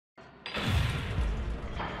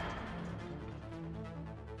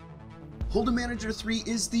Holdem Manager 3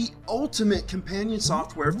 is the ultimate companion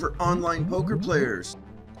software for online poker players.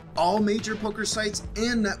 All major poker sites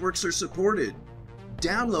and networks are supported.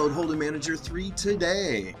 Download Holdem Manager 3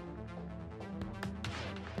 today.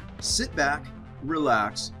 Sit back,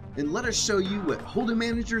 relax, and let us show you what Holdem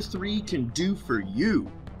Manager 3 can do for you.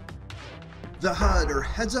 The HUD or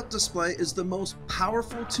heads-up display is the most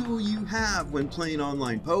powerful tool you have when playing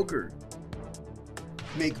online poker.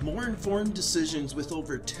 Make more informed decisions with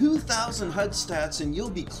over 2,000 HUD stats and you'll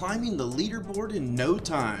be climbing the leaderboard in no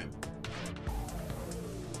time.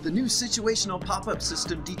 The new situational pop-up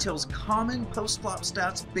system details common post-flop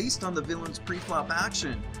stats based on the villain's pre-flop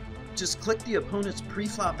action. Just click the opponent's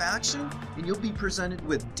pre-flop action and you'll be presented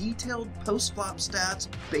with detailed post-flop stats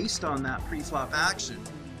based on that pre-flop action.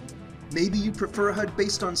 Maybe you prefer a HUD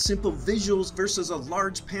based on simple visuals versus a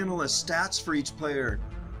large panel of stats for each player.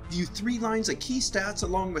 View 3 lines of key stats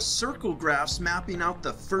along with circle graphs mapping out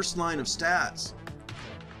the first line of stats.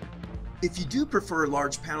 If you do prefer a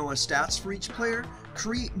large panel of stats for each player,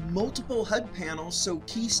 create multiple HUD panels so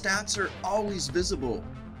key stats are always visible.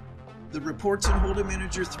 The reports in Holdem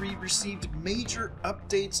Manager 3 received major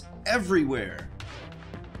updates everywhere.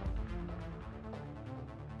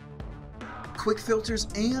 Quick filters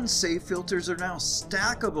and save filters are now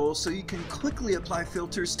stackable so you can quickly apply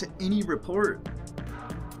filters to any report.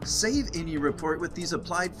 Save any report with these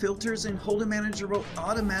applied filters and Holdem Manager will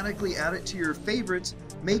automatically add it to your favorites,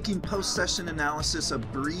 making post-session analysis a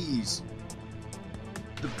breeze.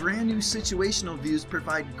 The brand new situational views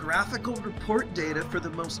provide graphical report data for the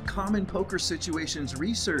most common poker situations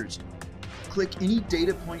researched. Click any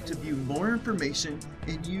data point to view more information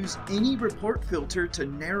and use any report filter to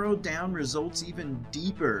narrow down results even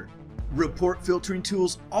deeper. Report filtering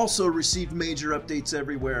tools also received major updates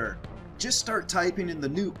everywhere. Just start typing and the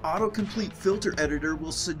new autocomplete filter editor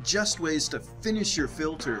will suggest ways to finish your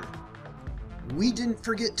filter. We didn't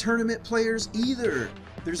forget tournament players either.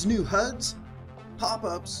 There's new HUDs,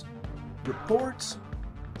 pop-ups, reports,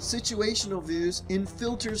 situational views, and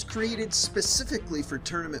filters created specifically for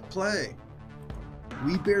tournament play.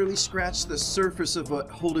 We barely scratched the surface of what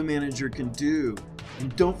Holdem Manager can do.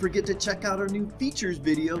 And don't forget to check out our new features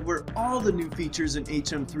video where all the new features in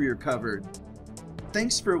HM3 are covered.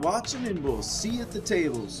 Thanks for watching and we'll see you at the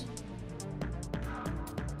tables.